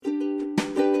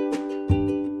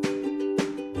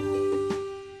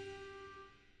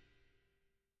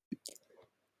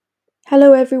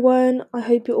Hello, everyone. I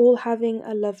hope you're all having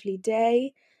a lovely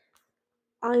day.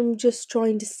 I'm just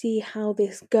trying to see how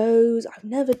this goes. I've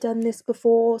never done this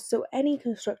before, so any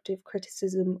constructive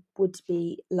criticism would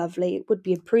be lovely. It would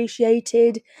be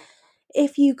appreciated.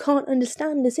 If you can't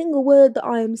understand a single word that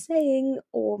I am saying,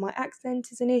 or my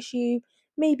accent is an issue,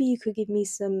 maybe you could give me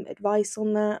some advice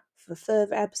on that for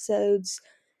further episodes.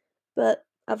 But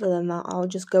other than that, I'll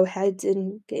just go ahead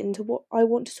and get into what I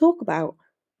want to talk about.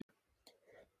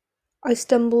 I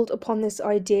stumbled upon this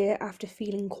idea after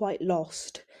feeling quite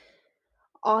lost.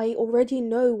 I already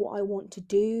know what I want to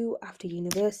do after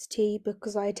university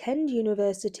because I attend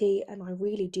university and I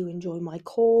really do enjoy my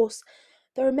course.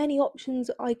 There are many options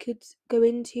I could go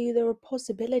into, there are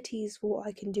possibilities for what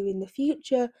I can do in the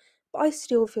future, but I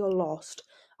still feel lost.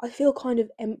 I feel kind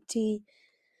of empty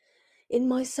in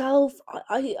myself.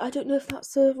 I don't know if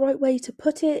that's the right way to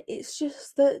put it. It's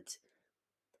just that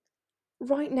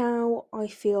right now, I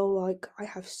feel like I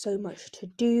have so much to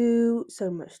do, so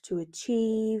much to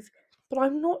achieve, but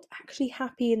I'm not actually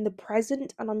happy in the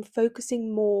present and I'm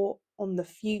focusing more on the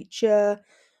future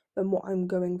than what I'm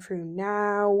going through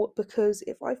now. Because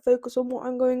if I focus on what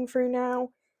I'm going through now,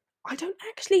 I don't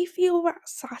actually feel that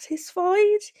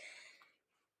satisfied.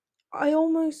 I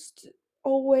almost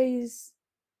always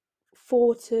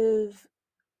thought of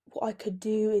what I could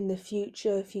do in the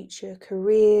future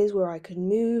careers, where I could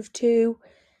move to.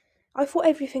 I thought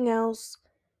everything else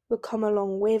would come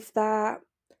along with that.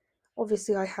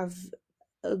 Obviously, I have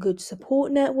a good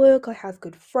support network, I have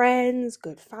good friends,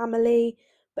 good family,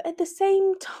 but at the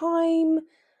same time,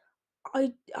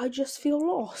 I just feel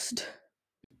lost.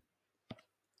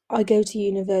 I go to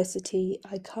university,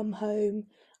 I come home,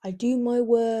 I do my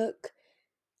work,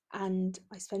 and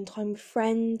I spend time with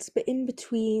friends, but in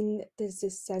between, there's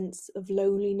this sense of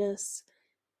loneliness.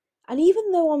 And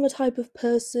even though I'm a type of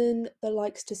person that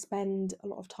likes to spend a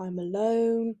lot of time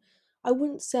alone, I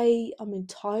wouldn't say I'm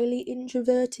entirely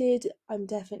introverted. I'm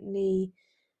definitely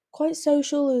quite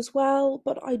social as well,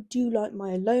 but I do like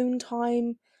my alone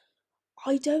time.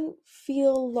 I don't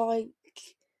feel like,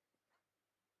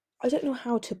 I don't know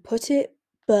how to put it,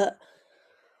 but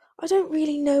I don't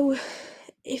really know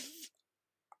if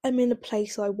I'm in a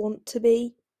place I want to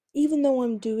be. Even though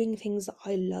I'm doing things that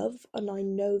I love and I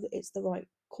know that it's the right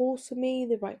course for me,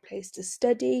 the right place to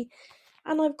study,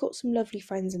 and I've got some lovely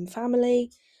friends and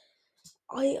family.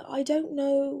 I don't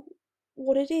know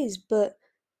what it is, but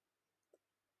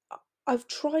I've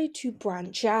tried to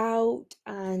branch out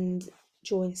and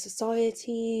join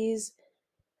societies,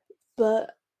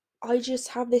 but I just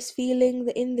have this feeling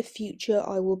that in the future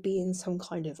I will be in some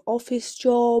kind of office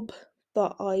job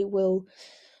that I will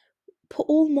put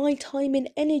all my time and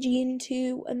energy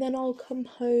into, and then I'll come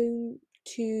home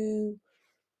to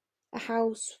a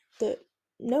house that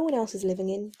no one else is living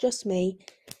in, just me,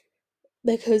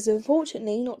 because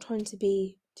unfortunately, not trying to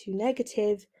be too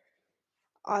negative,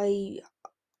 I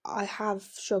I have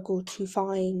struggled to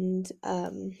find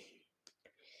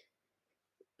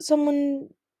someone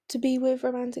to be with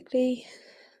romantically.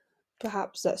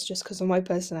 Perhaps that's just because of my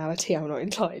personality, I'm not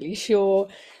entirely sure.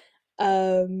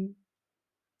 Um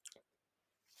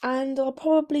and I'll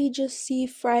probably just see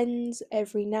friends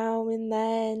every now and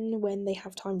then when they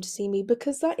have time to see me,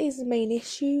 because that is the main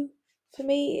issue for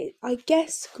me. I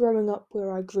guess growing up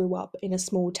where I grew up in a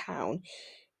small town,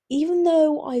 even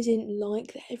though I didn't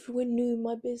like that everyone knew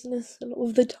my business a lot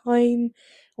of the time,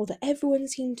 or that everyone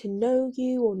seemed to know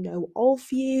you or know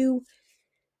of you,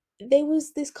 there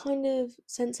was this kind of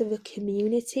sense of a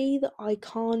community that I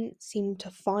can't seem to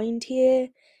find here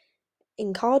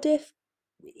in Cardiff.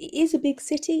 It is a big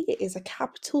city, it is a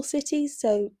capital city,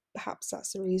 so perhaps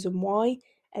that's the reason why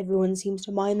everyone seems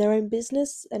to mind their own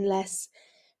business unless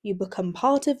you become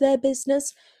part of their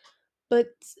business. But,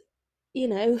 you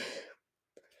know,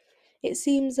 it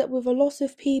seems that with a lot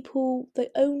of people, they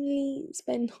only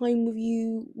spend time with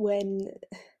you when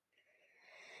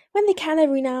they can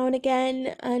every now and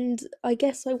again, and I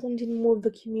guess I wanted more of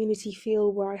a community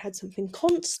feel where I had something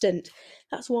constant.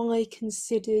 That's why I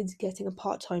considered getting a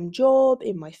part-time job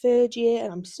in my third year,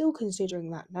 and I'm still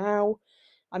considering that now.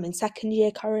 I'm in second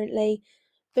year currently,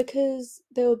 because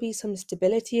there will be some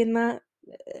stability in that,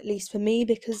 at least for me,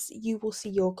 because you will see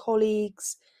your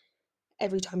colleagues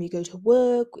every time you go to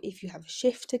work, if you have a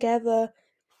shift together.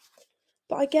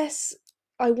 But I guess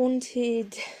I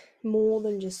wanted more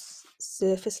than just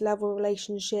surface level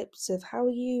relationships of how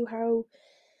are you,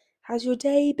 how's your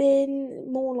day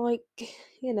been? More like,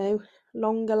 you know,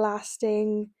 longer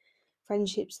lasting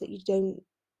friendships that you don't,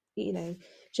 you know,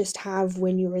 just have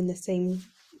when you're in the same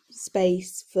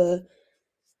space for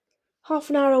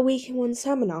half an hour a week in one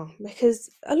seminar.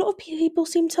 Because a lot of people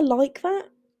seem to like that.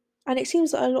 And it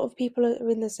seems that a lot of people are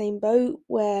in the same boat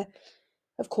where,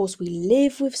 of course, we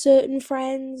live with certain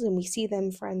friends and we see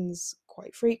them friends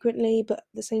quite frequently, but at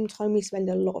the same time, we spend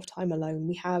a lot of time alone.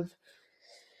 We have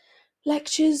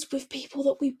lectures with people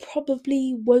that we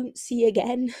probably won't see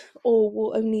again or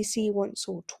will only see once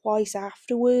or twice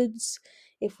afterwards.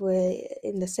 If we're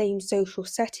in the same social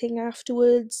setting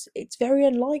afterwards, it's very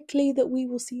unlikely that we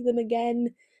will see them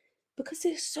again because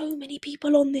there's so many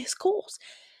people on this course.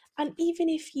 And even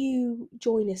if you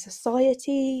join a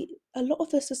society, a lot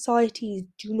of the societies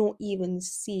do not even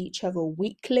see each other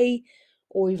weekly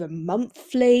or even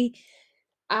monthly,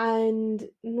 and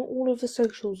not all of the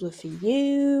socials are for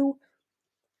you.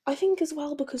 I think as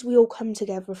well because we all come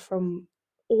together from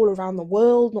all around the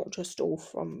world, not just all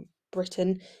from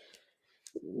Britain,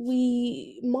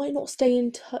 we might not stay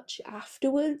in touch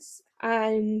afterwards,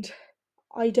 and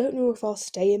I don't know if I'll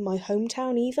stay in my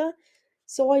hometown either.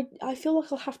 So I feel like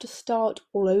I'll have to start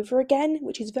all over again,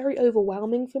 which is very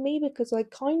overwhelming for me because I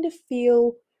kind of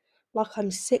feel like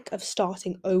I'm sick of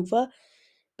starting over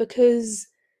because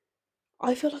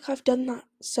I feel like I've done that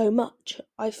so much.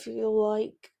 I feel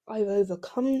like I've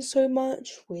overcome so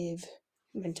much with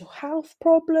mental health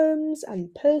problems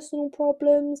and personal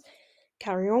problems,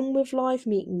 carrying on with life,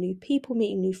 meeting new people,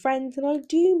 meeting new friends, and I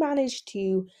do manage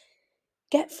to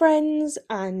get friends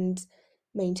and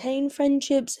maintain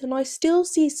friendships, and I still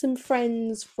see some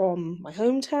friends from my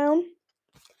hometown,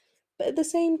 but at the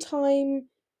same time,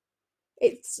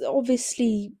 it's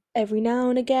obviously every now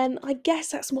and again. I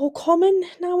guess that's more common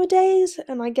nowadays,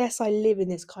 and I guess I live in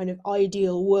this kind of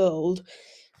ideal world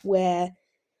where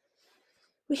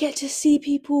we get to see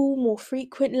people more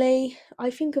frequently. I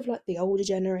think of like the older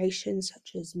generation,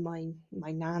 such as my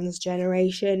nan's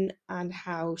generation, and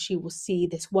how she will see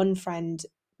this one friend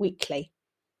weekly,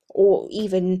 or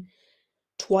even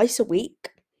twice a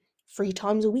week, 3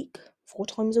 times a week, 4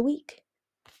 times a week,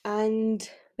 and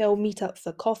they'll meet up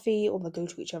for coffee or they'll go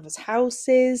to each other's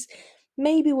houses.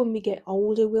 Maybe when we get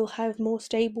older, we'll have more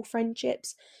stable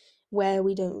friendships where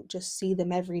we don't just see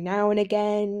them every now and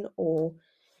again, or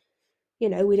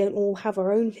we don't all have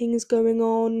our own things going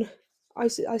on. I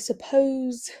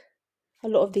suppose a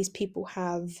lot of these people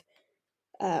have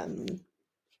um,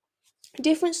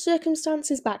 different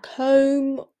circumstances back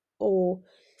home, or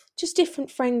just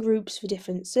different friend groups for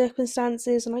different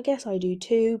circumstances, and I guess I do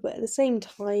too, but at the same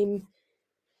time,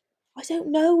 I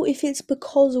don't know if it's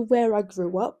because of where I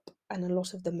grew up and a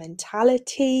lot of the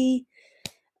mentality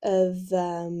of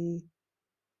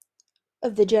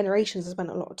of the generations I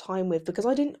spent a lot of time with, because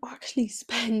I didn't actually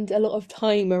spend a lot of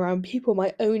time around people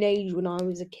my own age when I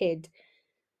was a kid,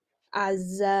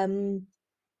 as there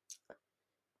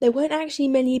weren't actually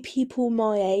many people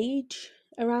my age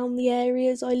around the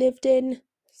areas I lived in,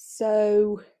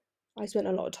 so I spent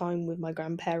a lot of time with my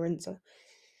grandparents,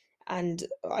 and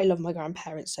I love my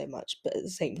grandparents so much, but at the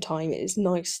same time, it's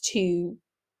nice to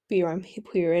be around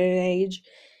people your own age,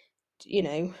 you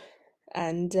know.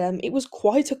 And it was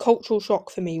quite a cultural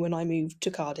shock for me when I moved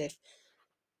to Cardiff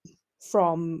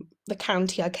from the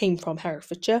county I came from,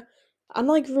 Herefordshire, and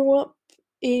I grew up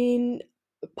in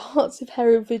parts of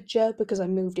Herefordshire because I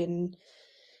moved in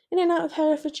and out of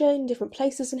Herefordshire in different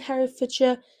places in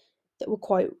Herefordshire that were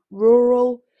quite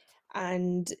rural,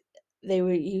 and they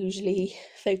were usually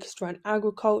focused around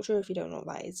agriculture. If you don't know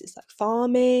what that is, it's like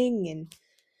farming,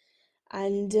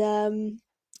 and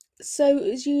so it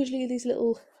was usually these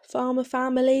little farmer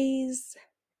families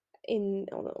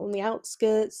on the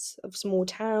outskirts of small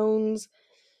towns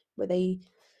where they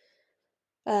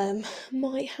um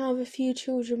might have a few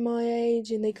children my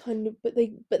age, and they kind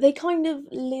of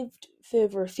lived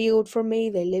further afield from me.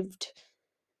 They lived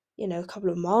a couple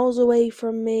of miles away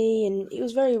from me, and it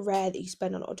was very rare that you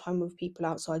spend a lot of time with people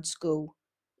outside school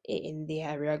in the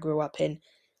area I grew up in.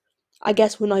 I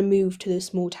guess when I moved to the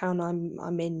small town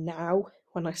I'm in now,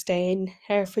 when I stay in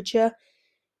Herefordshire,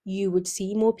 you would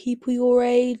see more people your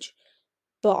age,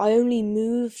 but I only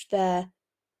moved there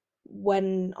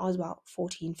when I was about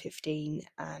 14, 15,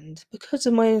 and because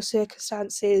of my own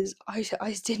circumstances, I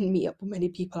didn't meet up with many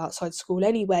people outside school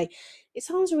anyway. It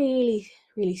sounds really,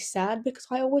 really sad because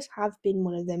I always have been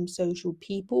one of them social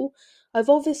people. I've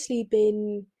obviously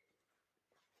been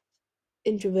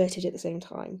introverted at the same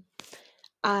time,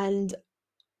 and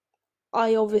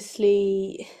I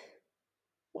obviously,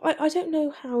 I don't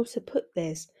know how to put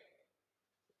this.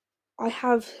 I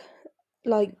have,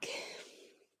 like,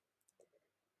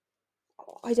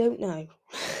 I don't know.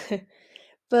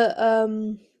 But,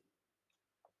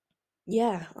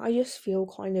 yeah, I just feel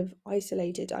kind of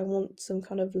isolated. I want some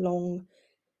kind of long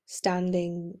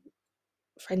standing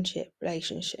friendship,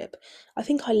 relationship. I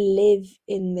think I live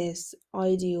in this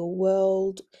ideal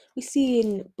world. We see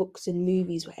in books and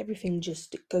movies where everything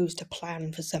just goes to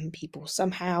plan for some people.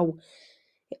 Somehow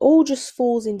it all just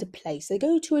falls into place. They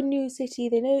go to a new city,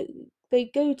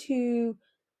 they go to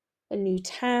a new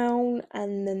town,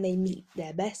 and then they meet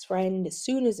their best friend as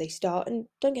soon as they start. And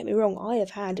don't get me wrong, I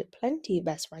have had plenty of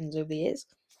best friends over the years.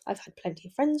 I've had plenty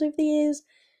of friends over the years.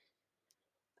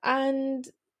 And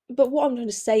but what I'm trying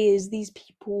to say is these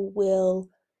people will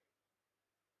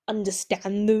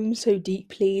understand them so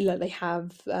deeply, like they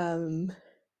have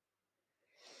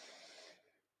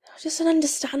just an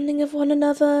understanding of one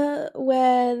another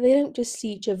where they don't just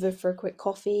see each other for a quick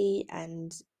coffee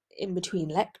and in between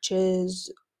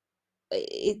lectures.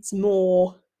 It's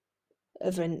more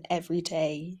of an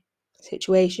everyday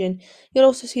situation. You'll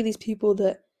also see these people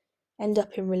that end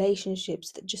up in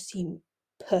relationships that just seem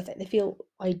perfect. They feel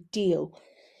ideal.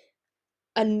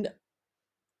 And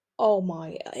oh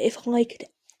my, if I could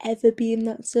ever be in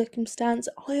that circumstance,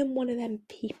 I am one of them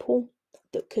people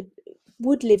that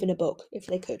would live in a book if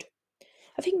they could.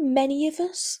 I think many of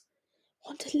us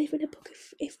want to live in a book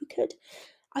if we could.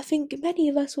 I think many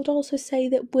of us would also say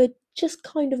that we're just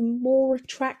kind of more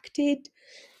attracted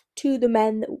to the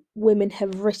men that women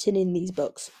have written in these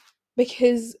books.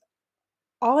 Because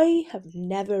I have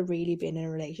never really been in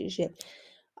a relationship.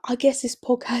 I guess this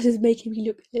podcast is making me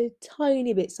look a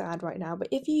tiny bit sad right now, but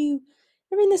if you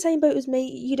are in the same boat as me,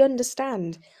 you'd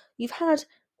understand. You've had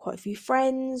quite a few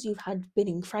friends, you've had been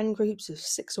in friend groups of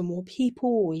 6 or more people,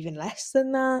 or even less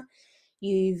than that.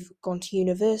 You've gone to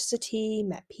university,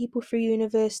 met people through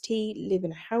university, live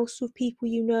in a house with people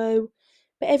you know,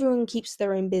 but everyone keeps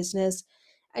their own business,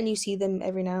 and you see them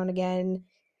every now and again.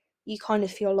 You kind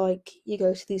of feel like you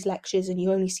go to these lectures and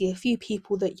you only see a few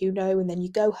people that you know, and then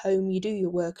you go home, you do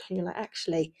your work, and you're like,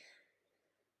 actually,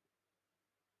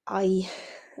 I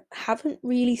haven't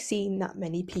really seen that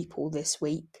many people this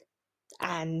week.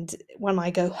 And when I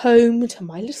go home to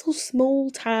my little small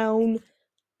town,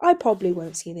 I probably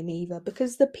won't see them either,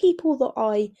 because the people that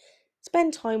I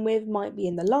spend time with might be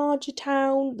in the larger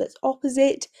town that's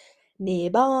opposite,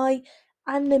 nearby,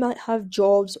 and they might have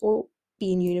jobs or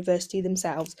be in university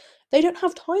themselves. They don't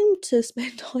have time to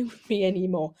spend time with me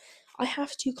anymore. I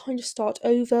have to kind of start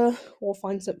over or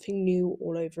find something new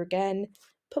all over again,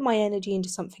 put my energy into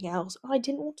something else. I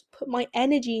didn't want to put my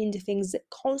energy into things that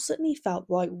constantly felt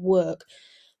like work.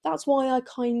 That's why I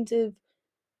kind of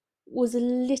was a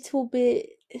little bit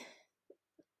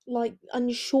like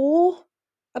unsure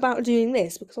about doing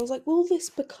this, because I was like, will this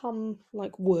become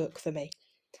like work for me?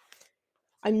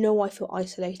 I know I feel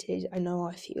isolated, I know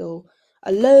I feel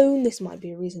alone. This might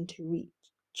be a reason to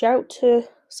reach out to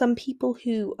some people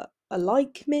who are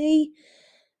like me,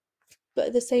 but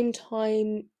at the same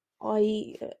time,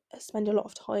 I spend a lot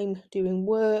of time doing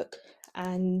work,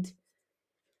 and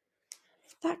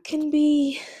that can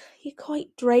be quite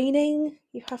draining.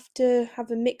 You have to have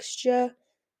a mixture,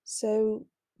 so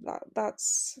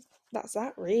that's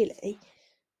that really.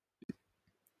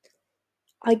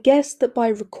 I guess that by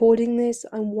recording this,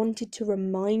 I wanted to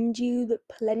remind you that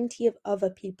plenty of other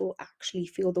people actually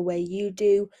feel the way you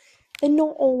do. They're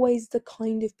not always the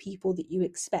kind of people that you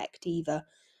expect either.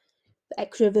 The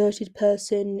extroverted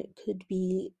person could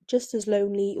be just as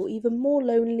lonely or even more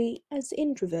lonely as the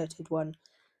introverted one.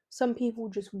 Some people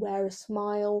just wear a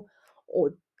smile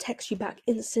or text you back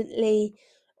instantly,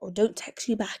 or don't text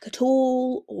you back at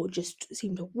all, or just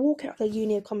seem to walk out of their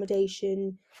uni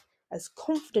accommodation as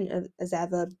confident as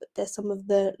ever. But they're some of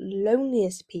the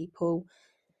loneliest people.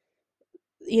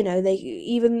 You know, they,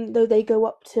 even though they go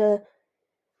up to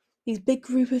these big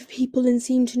group of people and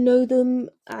seem to know them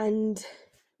and,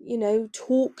 you know,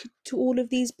 talk to all of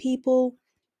these people,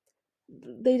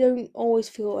 they don't always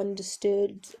feel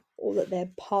understood or that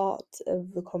they're part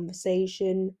of the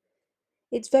conversation.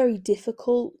 It's very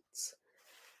difficult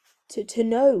to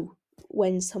know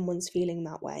when someone's feeling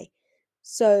that way.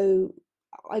 So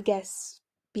I guess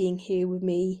being here with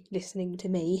me, listening to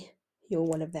me, you're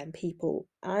one of them people.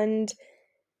 And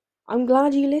I'm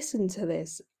glad you listened to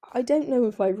this. I don't know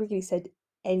if I really said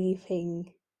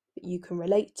anything that you can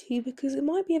relate to, because it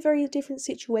might be a very different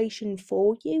situation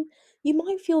for you. You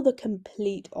might feel the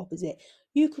complete opposite.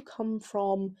 You could come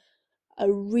from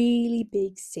a really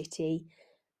big city,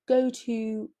 go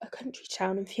to a country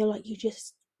town, and feel like you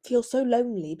just feel so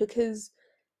lonely because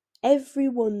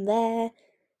everyone there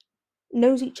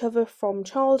knows each other from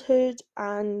childhood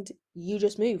and you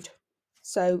just moved.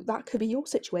 So that could be your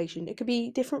situation. It could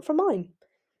be different from mine.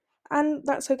 And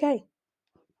that's okay.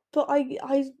 But I'd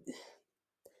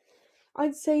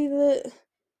say that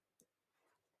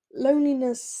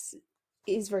loneliness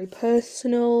is very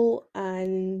personal,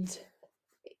 and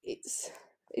it's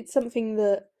it's something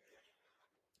that,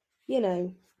 you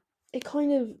know, it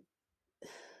kind of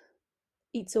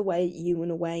eats away at you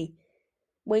in a way.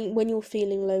 When you're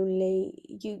feeling lonely,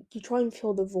 you try and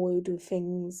fill the void with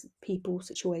things, people,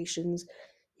 situations.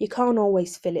 You can't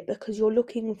always fill it because you're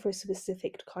looking for a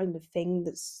specific kind of thing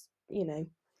that's,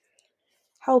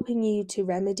 helping you to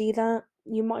remedy that.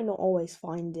 You might not always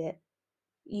find it.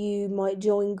 You might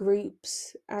join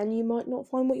groups and you might not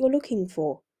find what you're looking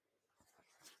for.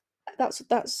 That's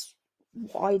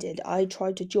what I did. I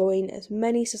tried to join as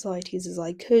many societies as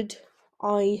I could.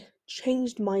 I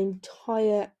changed my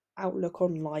entire outlook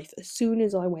on life as soon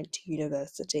as I went to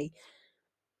university.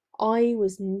 I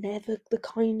was never the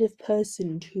kind of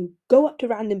person to go up to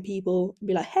random people and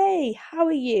be like, "Hey, how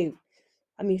are you?"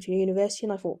 I moved to university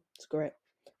and I thought, screw it,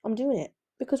 I'm doing it.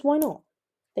 Because why not?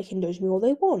 They can judge me all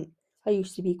they want. I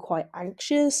used to be quite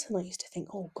anxious and I used to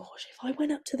think, oh gosh, if I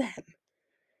went up to them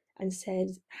and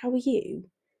said, "How are you?"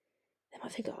 they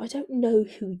might think, I don't know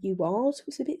who you are, so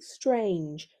it's a bit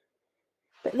strange.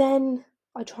 But then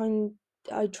I try and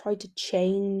I tried to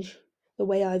change the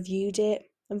way I viewed it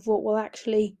and thought, well,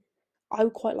 actually, I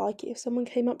would quite like it if someone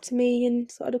came up to me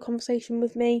and started a conversation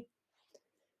with me.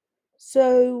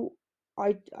 So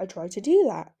I tried to do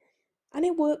that, and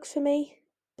it worked for me.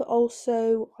 But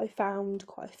also, I found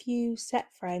quite a few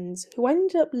set friends who I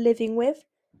ended up living with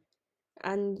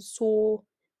and saw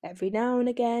every now and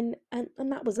again, and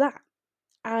that was that.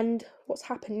 And what's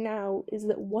happened now is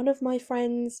that one of my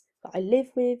friends that I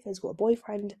live with has got a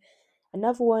boyfriend,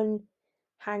 another one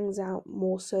hangs out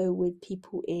more so with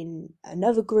people in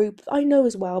another group that I know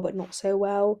as well, but not so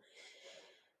well.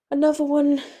 Another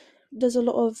one does a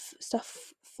lot of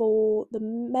stuff for the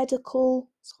medical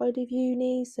side of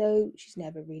uni, so she's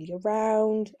never really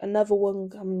around. Another one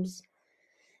comes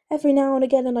every now and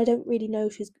again, and I don't really know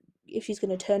if she's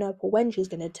going to turn up or when she's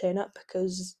going to turn up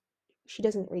because she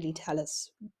doesn't really tell us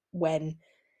when,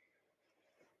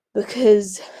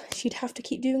 because she'd have to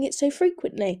keep doing it so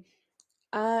frequently.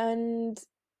 And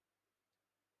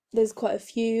there's quite a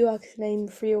few, I can name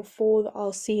 3 or 4 that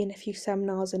I'll see in a few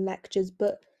seminars and lectures,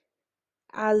 but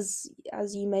as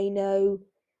you may know,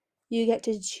 you get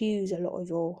to choose a lot of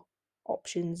your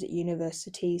options at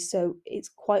university, so it's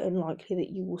quite unlikely that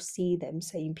you will see them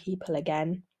same people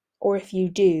again. Or if you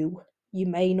do, you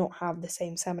may not have the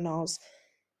same seminars.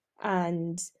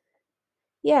 And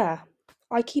yeah,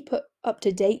 I keep up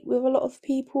to date with a lot of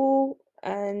people,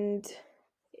 and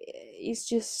it's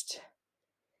just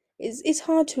it's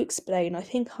hard to explain. I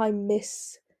think I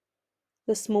miss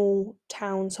the small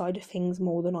town side of things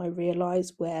more than I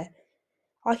realise, where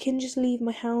I can just leave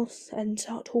my house and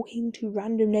start talking to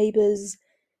random neighbours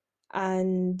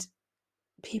and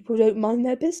people don't mind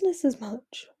their business as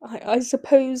much. I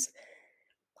suppose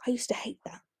I used to hate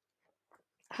that.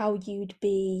 How you'd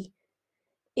be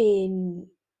in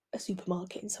a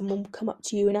supermarket and someone would come up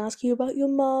to you and ask you about your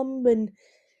mum, and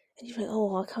you're like,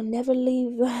 oh, I can never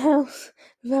leave the house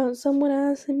without someone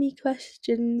asking me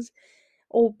questions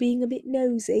or being a bit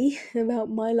nosy about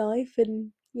my life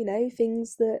and,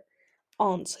 things that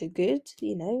aren't so good,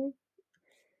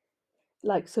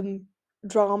 like some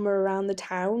drama around the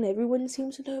town. Everyone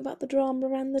seems to know about the drama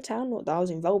around the town. Not that I was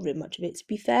involved in much of it, to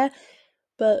be fair,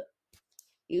 but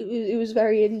it was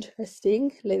very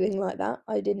interesting living like that.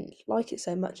 I didn't like it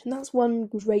so much, and that's one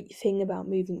great thing about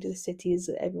moving to the city, is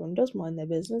that everyone does mind their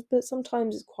business, but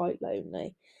sometimes it's quite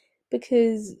lonely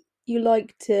because you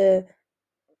like to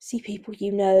see people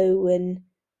and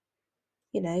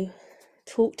you know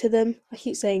talk to them. I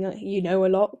keep saying a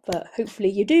lot, but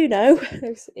hopefully you do know.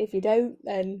 If you don't,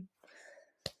 then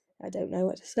I don't know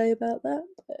what to say about that.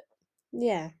 But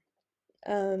yeah,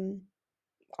 um,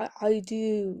 I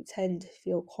do tend to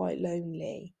feel quite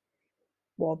lonely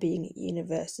while being at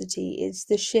university. It's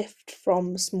the shift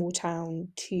from a small town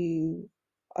to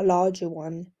a larger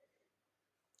one,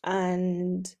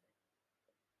 and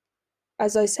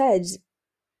as I said,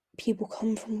 people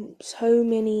come from so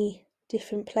many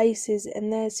different places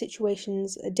and their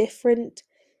situations are different.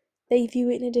 They view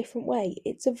it in a different way.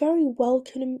 It's a very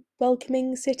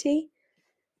welcoming city,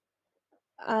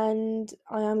 and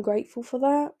I am grateful for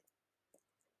that.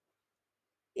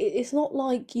 It's not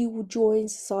like you will join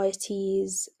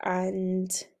societies and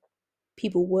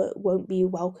people won't be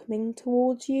welcoming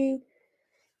towards you.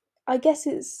 I guess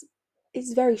it's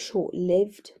very short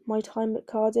lived, my time at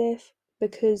Cardiff,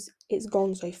 because it's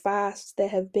gone so fast. There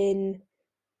have been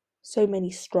so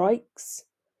many strikes,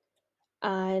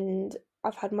 and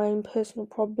I've had my own personal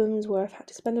problems where I've had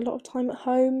to spend a lot of time at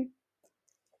home.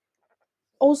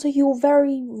 Also, you're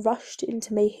very rushed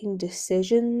into making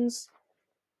decisions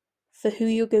for who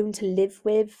you're going to live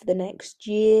with the next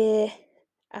year,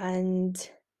 and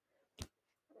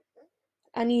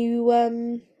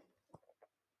you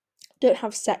don't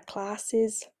have set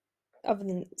classes other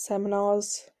than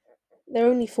seminars. They're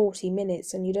only 40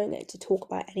 minutes and you don't get to talk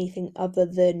about anything other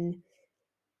than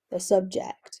the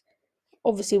subject.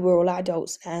 Obviously, we're all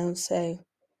adults now, so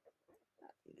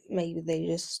maybe they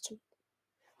just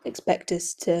expect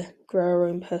us to grow our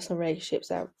own personal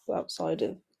relationships outside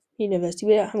of university.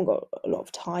 We haven't got a lot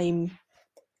of time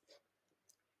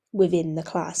within the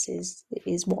classes,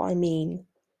 is what I mean.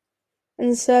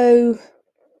 And so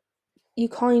you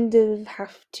kind of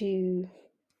have to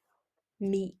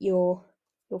meet your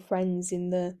friends in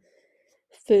the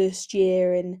first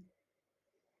year and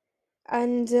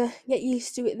get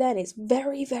used to it. Then it's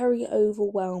very, very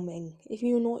overwhelming if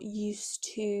you're not used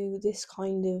to this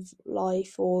kind of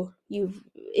life, or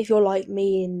if you're like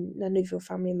me and none of your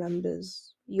family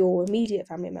members, your immediate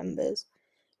family members,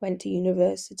 went to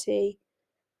university.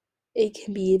 It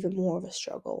can be even more of a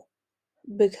struggle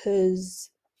because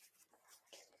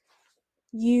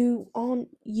you aren't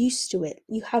used to it.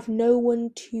 You have no one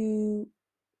to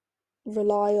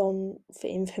rely on for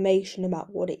information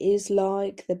about what it is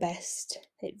like, the best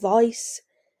advice.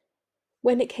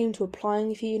 When it came to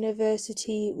applying for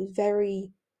university, it was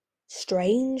very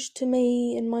strange to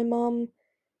me and my mum.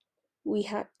 We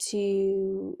had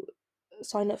to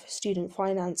sign up for student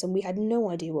finance and we had no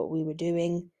idea what we were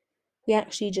doing. We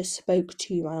actually just spoke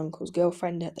to my uncle's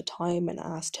girlfriend at the time and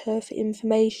asked her for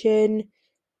information.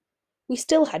 We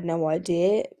still had no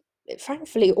idea.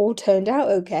 Thankfully, it all turned out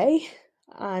okay,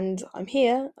 and I'm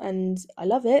here and I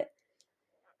love it.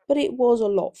 But it was a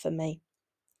lot for me.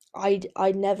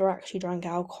 I'd never actually drank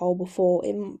alcohol before.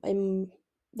 In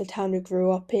the town I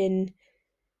grew up in,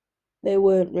 there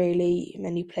weren't really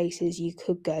many places you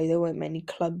could go. There weren't many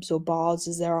clubs or bars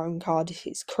as there are in Cardiff.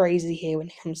 It's crazy here when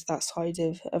it comes to that side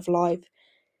of life.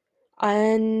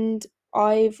 And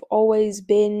I've always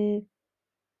been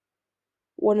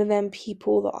one of them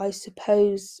people that I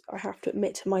suppose I have to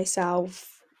admit to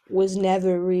myself was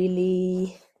never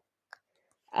really,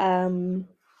 I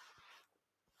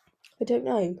don't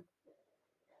know,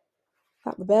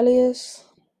 that rebellious.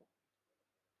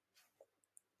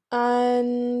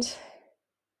 And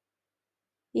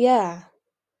yeah,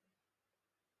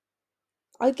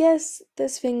 I guess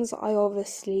there's things I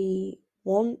obviously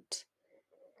want,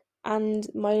 and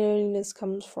my loneliness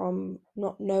comes from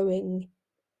not knowing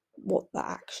what that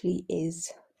actually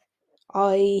is.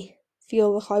 I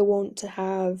feel like I want to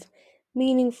have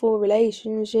meaningful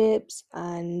relationships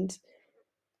and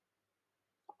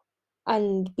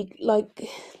be like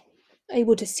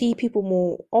able to see people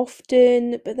more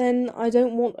often, but then I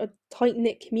don't want a tight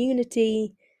knit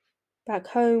community back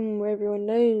home where everyone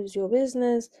knows your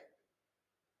business.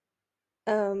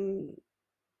 Um,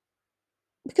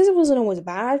 because it wasn't always a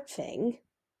bad thing.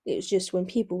 It was just when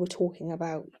people were talking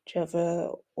about each other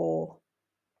or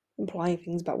implying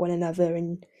things about one another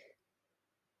and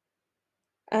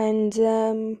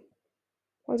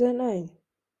I don't know.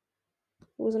 It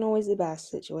wasn't always the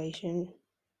best situation.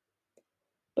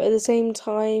 But at the same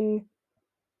time,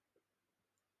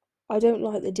 I don't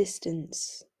like the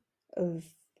distance of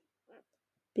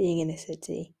being in a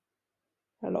city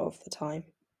a lot of the time.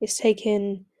 It's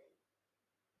taken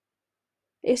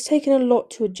it's taken a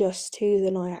lot to adjust to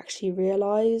than I actually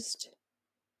realised,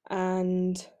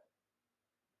 and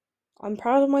I'm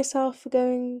proud of myself for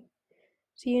going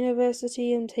to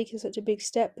university and taking such a big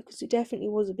step, because it definitely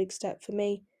was a big step for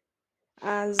me,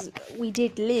 as we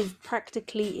did live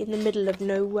practically in the middle of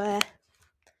nowhere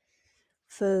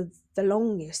for the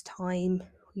longest time.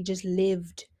 We just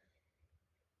lived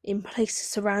in places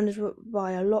surrounded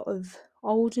by a lot of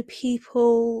older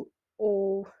people,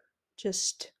 or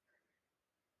just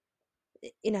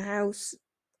in a house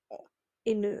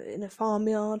in a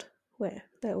farmyard where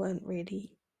there weren't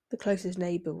really, the closest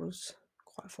neighbour was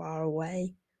quite far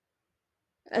away.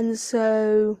 And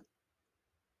so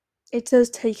it does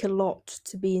take a lot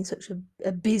to be in such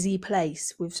a busy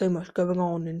place with so much going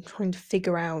on and trying to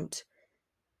figure out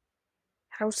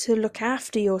how to look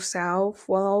after yourself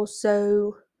while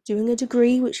also doing a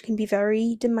degree, which can be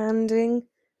very demanding,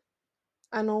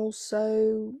 and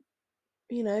also,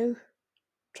 you know,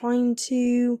 trying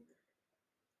to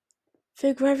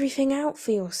figure everything out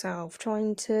for yourself,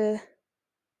 trying to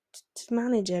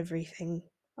manage everything.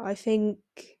 I think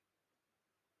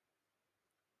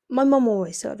my mum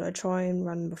always said I try and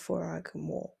run before I can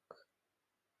walk.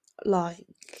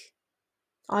 Like,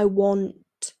 I want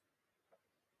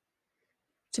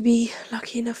to be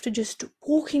lucky enough to just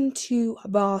walk into a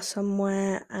bar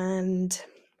somewhere and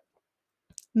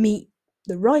meet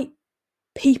the right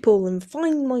people and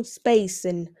find my space,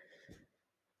 and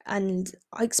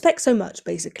I expect so much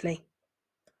basically.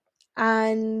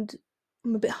 And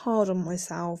I'm a bit hard on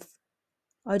myself.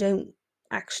 I don't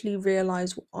actually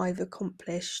realise what I've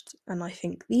accomplished, and I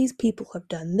think these people have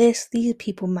done this, these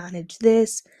people manage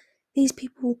this, these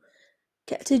people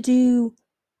get to do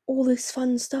all this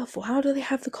fun stuff. Well, how do they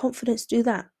have the confidence to do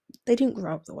that? They didn't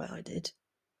grow up the way I did.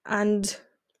 And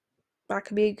that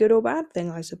could be a good or bad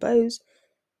thing, I suppose.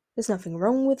 There's nothing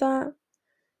wrong with that.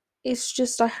 It's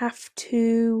just I have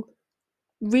to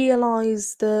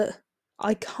realise that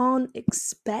I can't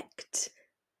expect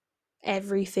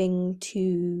everything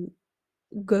to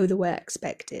go the way I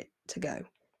expect it to go.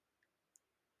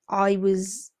 I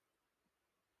was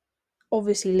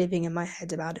obviously living in my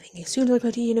head about it, thinking as soon as I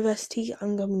go to university,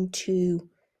 I'm going to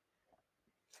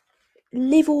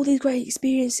live all these great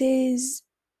experiences.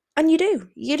 And you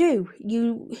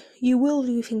will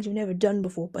do things you've never done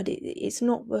before, but it's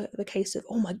not the case of,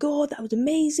 oh my god, that was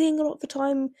amazing. A lot of the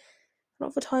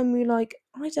time you're like,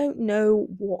 I don't know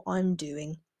what I'm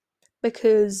doing,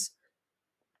 because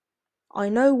I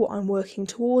know what I'm working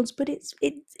towards, but it's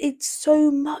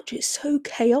so much, it's so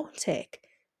chaotic.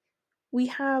 We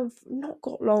have not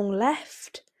got long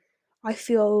left. I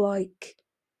feel like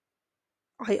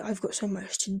I've got so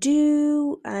much to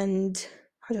do, and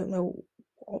I don't know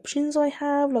what options I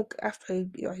have. Like, after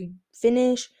I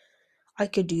finish, I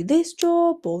could do this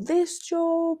job, or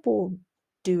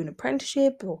do an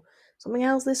apprenticeship, or something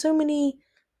else. There's so many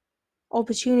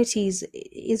opportunities.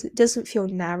 It doesn't feel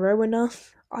narrow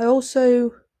enough. I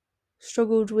also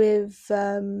struggled with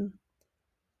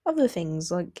other things,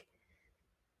 like,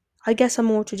 I guess I'm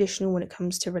more traditional when it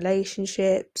comes to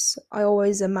relationships. I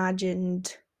always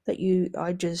imagined that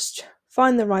I just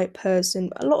find the right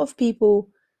person. A lot of people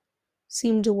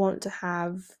seem to want to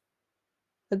have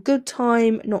a good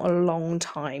time, not a long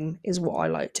time, is what I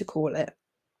like to call it.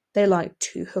 They like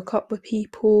to hook up with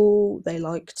people, they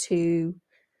like to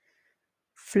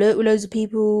flirt with loads of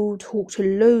people, talk to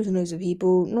loads and loads of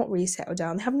people, not really settle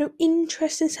down. They have no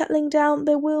interest in settling down.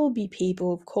 There will be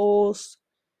people, of course,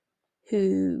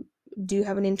 who do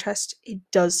have an interest. It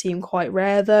does seem quite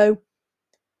rare though.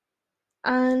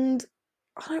 And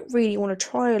I don't really want to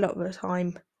try a lot of the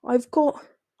time. I've got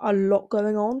a lot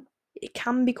going on. It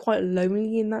can be quite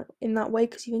lonely in that way,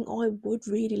 because you think, oh, I would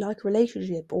really like a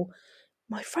relationship, or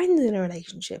my friend's in a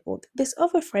relationship, or this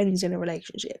other friend's in a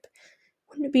relationship.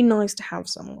 Wouldn't it be nice to have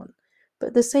someone? But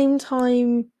at the same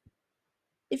time,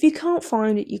 if you can't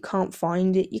find it, you can't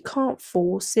find it. You can't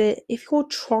force it. If you're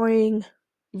trying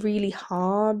really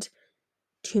hard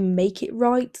to make it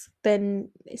right, then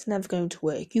it's never going to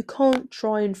work. You can't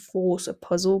try and force a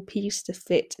puzzle piece to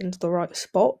fit into the right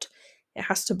spot. It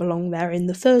has to belong there in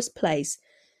the first place.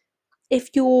 If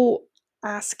you're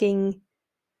asking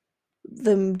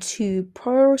them to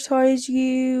prioritize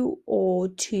you, or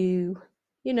to,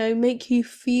 make you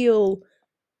feel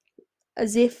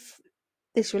as if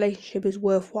this relationship is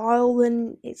worthwhile,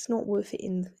 then it's not worth it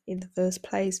in the first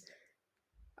place.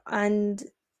 And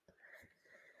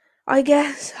I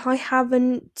guess I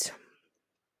haven't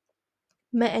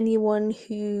met anyone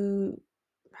who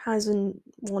hasn't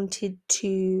wanted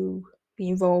to be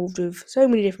involved with so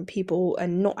many different people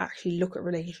and not actually look at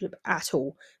relationship at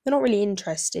all. They're not really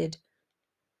interested.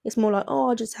 It's more like, oh,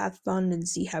 I'll just have fun and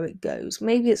see how it goes.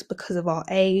 Maybe it's because of our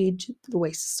age, the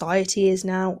way society is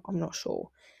now, I'm not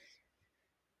sure.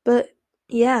 But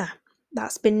yeah,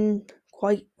 that's been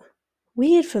quite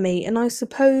weird for me. And I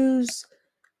suppose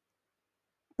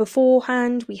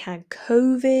beforehand we had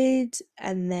COVID,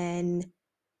 and then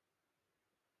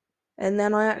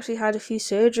I actually had a few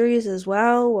surgeries as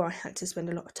well, where I had to spend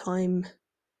a lot of time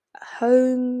at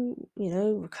home,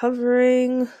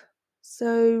 recovering.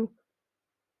 So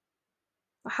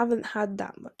I haven't had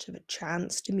that much of a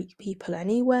chance to meet people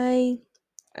anyway.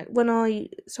 When I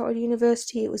started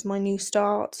university, it was my new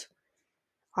start.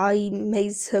 I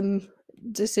made some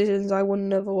decisions I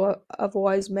wouldn't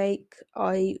otherwise make.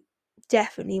 I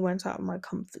definitely went out of my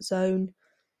comfort zone,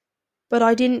 but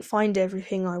I didn't find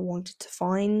everything I wanted to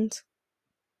find.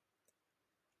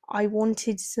 I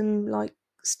wanted some, like,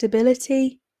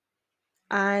 stability,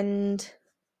 and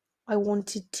I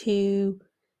wanted to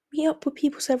meet up with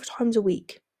people several times a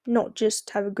week, not just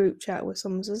have a group chat where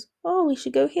someone says, oh, we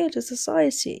should go here to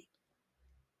society.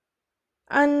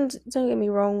 And don't get me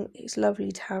wrong, it's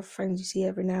lovely to have friends you see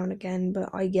every now and again, but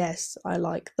I guess I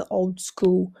like the old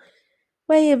school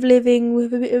way of living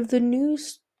with a bit of the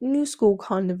new school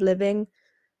kind of living,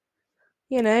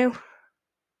 you know.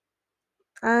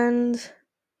 And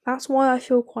that's why I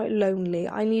feel quite lonely.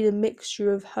 I need a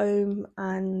mixture of home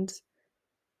and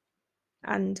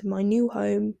my new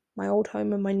home, my old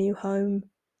home and my new home,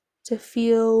 to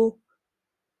feel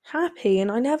happy.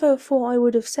 And I never thought I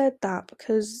would have said that,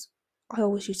 because I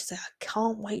always used to say, I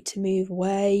can't wait to move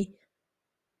away.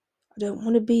 I don't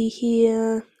want to be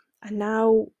here. And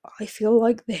now I feel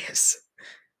like this.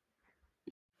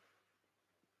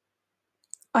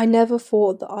 I never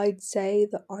thought that I'd say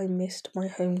that I missed my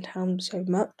hometown so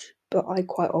much, but I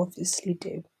quite obviously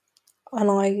do.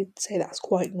 And I'd say that's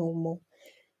quite normal.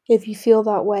 If you feel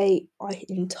that way, I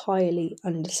entirely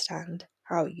understand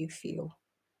how you feel.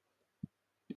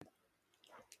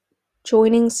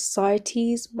 Joining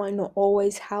societies might not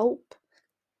always help.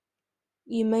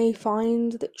 You may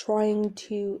find that trying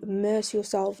to immerse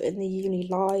yourself in the uni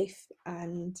life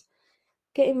and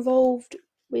get involved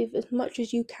with as much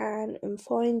as you can and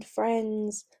find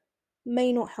friends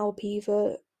may not help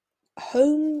either.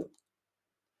 Home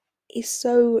is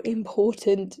so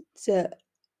important to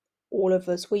all of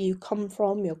us. Where you come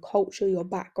from, your culture, your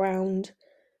background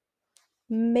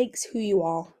makes who you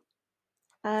are.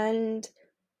 And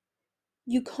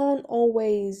you can't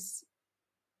always,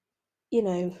 you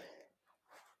know,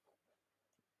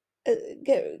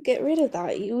 get rid of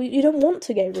that. You don't want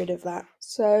to get rid of that.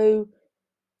 So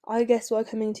I guess by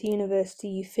coming to university,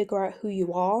 you figure out who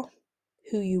you are,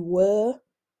 who you were,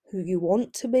 who you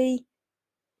want to be.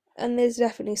 And there's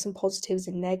definitely some positives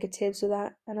and negatives of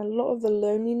that. And a lot of the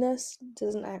loneliness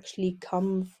doesn't actually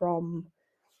come from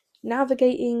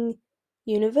navigating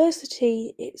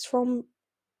university, it's from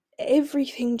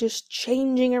everything just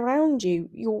changing around you.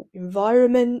 Your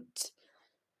environment,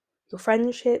 your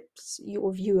friendships,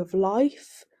 your view of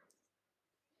life,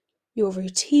 your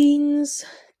routines,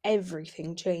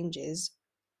 everything changes.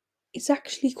 It's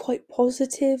actually quite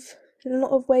positive in a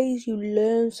lot of ways. You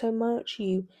learn so much,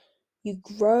 you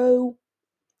grow.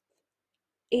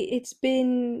 It's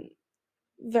been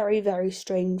very, very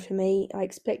strange for me. I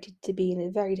expected to be in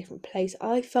a very different place.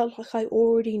 I felt like I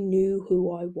already knew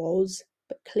who I was,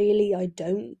 but clearly I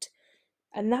don't.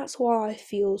 And that's why I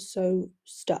feel so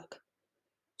stuck.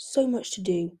 So much to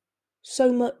do,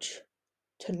 so much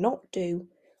to not do,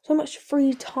 so much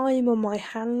free time on my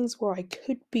hands where I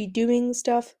could be doing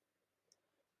stuff.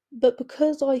 But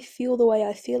because I feel the way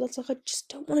I feel, it's like I just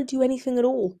don't want to do anything at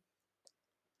all.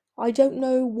 I don't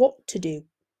know what to do.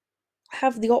 I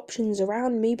have the options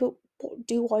around me, but what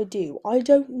do? I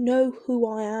don't know who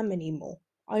I am anymore.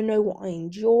 I know what I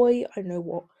enjoy, I know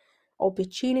what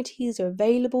opportunities are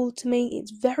available to me.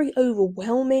 It's very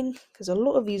overwhelming because a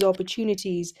lot of these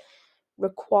opportunities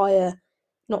require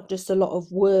not just a lot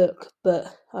of work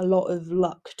but a lot of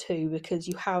luck too, because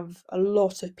you have a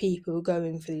lot of people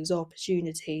going for these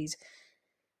opportunities.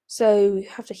 So you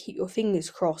have to keep your fingers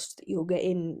crossed that you'll get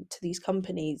into these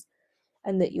companies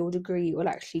and that your degree will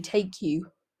actually take you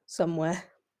somewhere.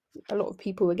 A lot of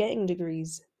people are getting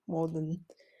degrees more than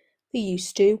they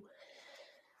used to.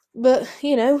 But,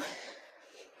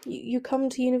 you come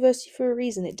to university for a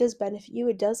reason. It does benefit you,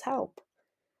 it does help.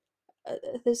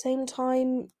 At the same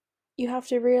time, you have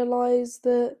to realise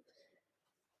that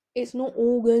it's not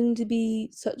all going to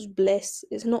be such bliss.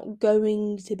 It's not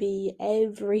going to be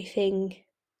everything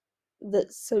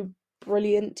that's so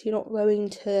brilliant. You're not going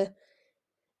to,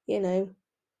 you know,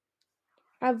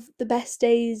 have the best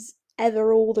days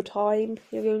ever all the time.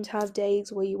 You're going to have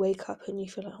days where you wake up and you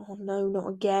feel like, oh no, not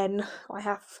again. I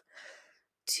have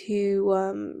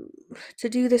to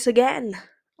do this again.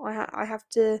 I have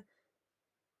to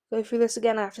go through this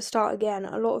again. I have to start again.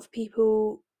 A lot of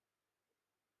people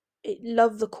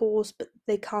love the course, but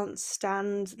they can't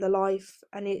stand the life,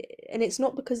 and it's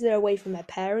not because they're away from their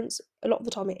parents. A lot of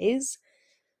the time it is,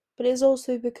 but it's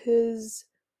also because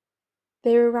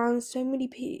they're around so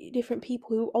many different people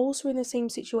who are also in the same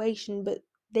situation, but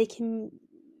they can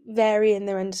vary in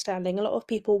their understanding. A lot of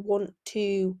people want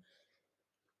to,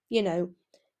 you know,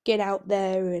 get out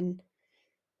there and,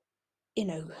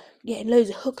 get loads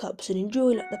of hookups and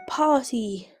enjoy like the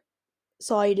party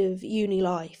side of uni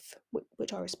life,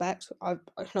 which I respect. I'm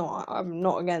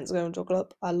not against going to a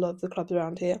club. I love the clubs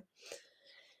around here.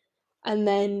 And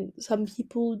then some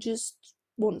people just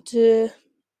want to,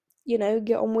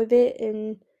 get on with it,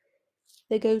 and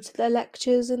they go to their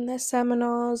lectures and their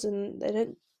seminars and they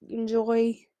don't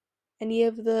enjoy any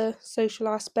of the social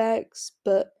aspects,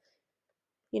 but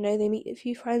they meet a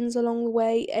few friends along the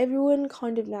way. Everyone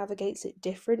kind of navigates it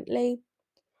differently,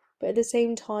 but at the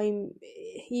same time,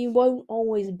 you won't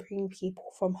always bring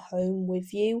people from home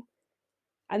with you,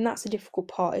 and that's the difficult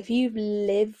part. If you've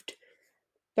lived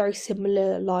very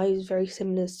similar lives, very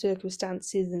similar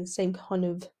circumstances, in the same kind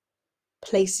of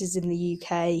places in the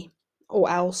UK or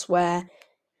elsewhere,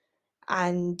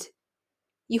 and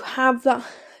you have that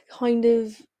kind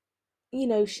of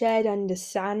shared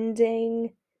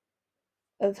understanding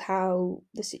of how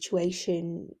the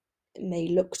situation may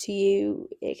look to you.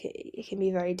 It can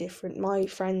be very different. My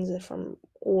friends are from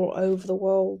all over the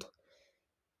world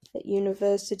at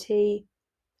university,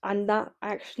 and that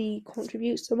actually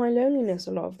contributes to my loneliness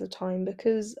a lot of the time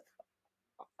because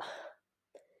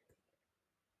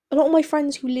a lot of my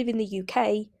friends who live in the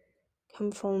UK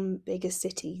come from bigger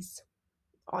cities.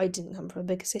 I didn't come from a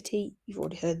bigger city, you've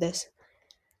already heard this.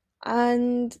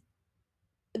 And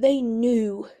they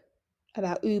knew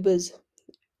about Ubers,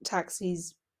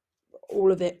 taxis,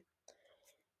 all of it.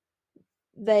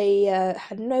 They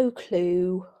had no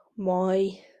clue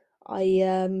why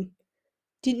I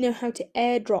didn't know how to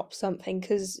airdrop something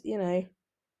because,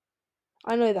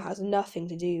 I know that has nothing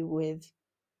to do with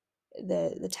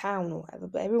the town or whatever,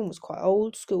 but everyone was quite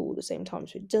old school at the same time,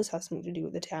 so it does have something to do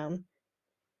with the town.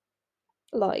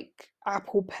 Like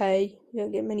Apple Pay, you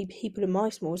don't get many people in my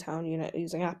small town,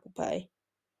 using Apple Pay.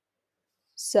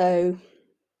 So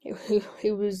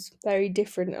it was very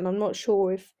different, and I'm not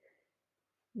sure if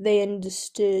they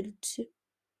understood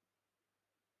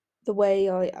the way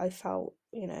I felt,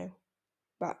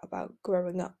 about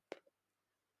growing up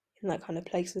in that kind of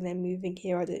place and then moving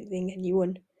here. I don't think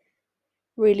anyone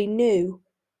really knew.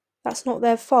 That's not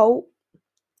their fault,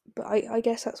 but I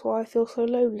guess that's why I feel so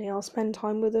lonely. I'll spend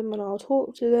time with them and I'll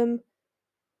talk to them,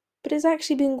 but it's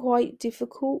actually been quite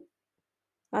difficult,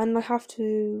 and I have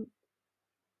to,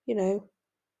 you know,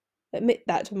 admit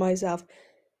that to myself,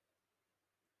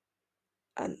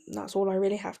 and that's all I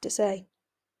really have to say.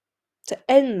 To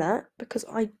end that, because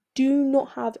I do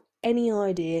not have any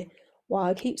idea why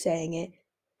I keep saying it.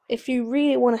 If you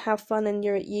really want to have fun and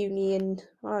you're at uni and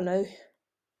I don't know,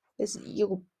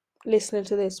 you're listening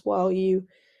to this while you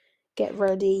get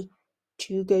ready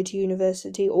to go to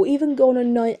university or even go on a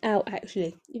night out,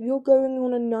 actually. If you're going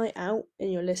on a night out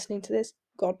and you're listening to this,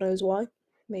 God knows why.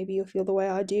 Maybe you'll feel the way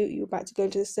I do. You're about to go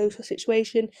into a social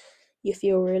situation, you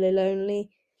feel really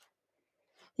lonely.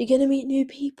 You're going to meet new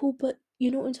people, but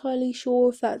you're not entirely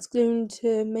sure if that's going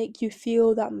to make you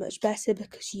feel that much better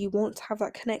because you want to have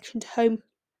that connection to home.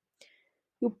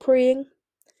 You're praying.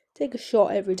 Take a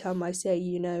shot every time I say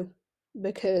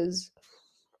because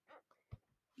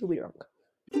you'll be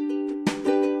wrong.